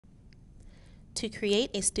To create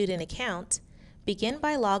a student account, begin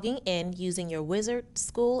by logging in using your Wizard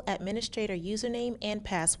School Administrator username and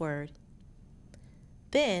password.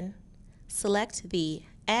 Then, select the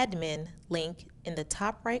Admin link in the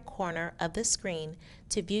top right corner of the screen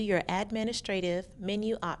to view your administrative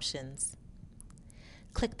menu options.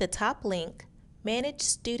 Click the top link, Manage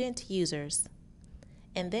Student Users,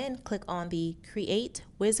 and then click on the Create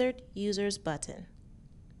Wizard Users button.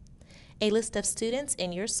 A list of students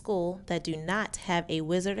in your school that do not have a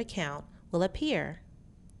Wizard account will appear.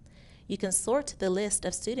 You can sort the list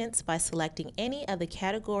of students by selecting any of the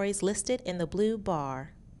categories listed in the blue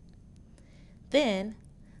bar. Then,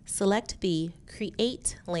 select the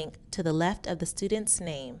Create link to the left of the student's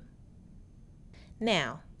name.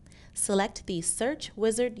 Now, select the Search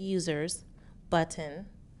Wizard Users button,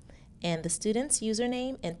 and the student's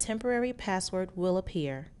username and temporary password will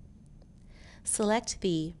appear. Select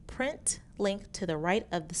the Print link to the right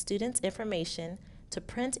of the student's information to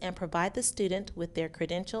print and provide the student with their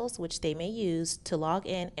credentials, which they may use to log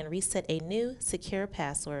in and reset a new secure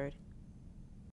password.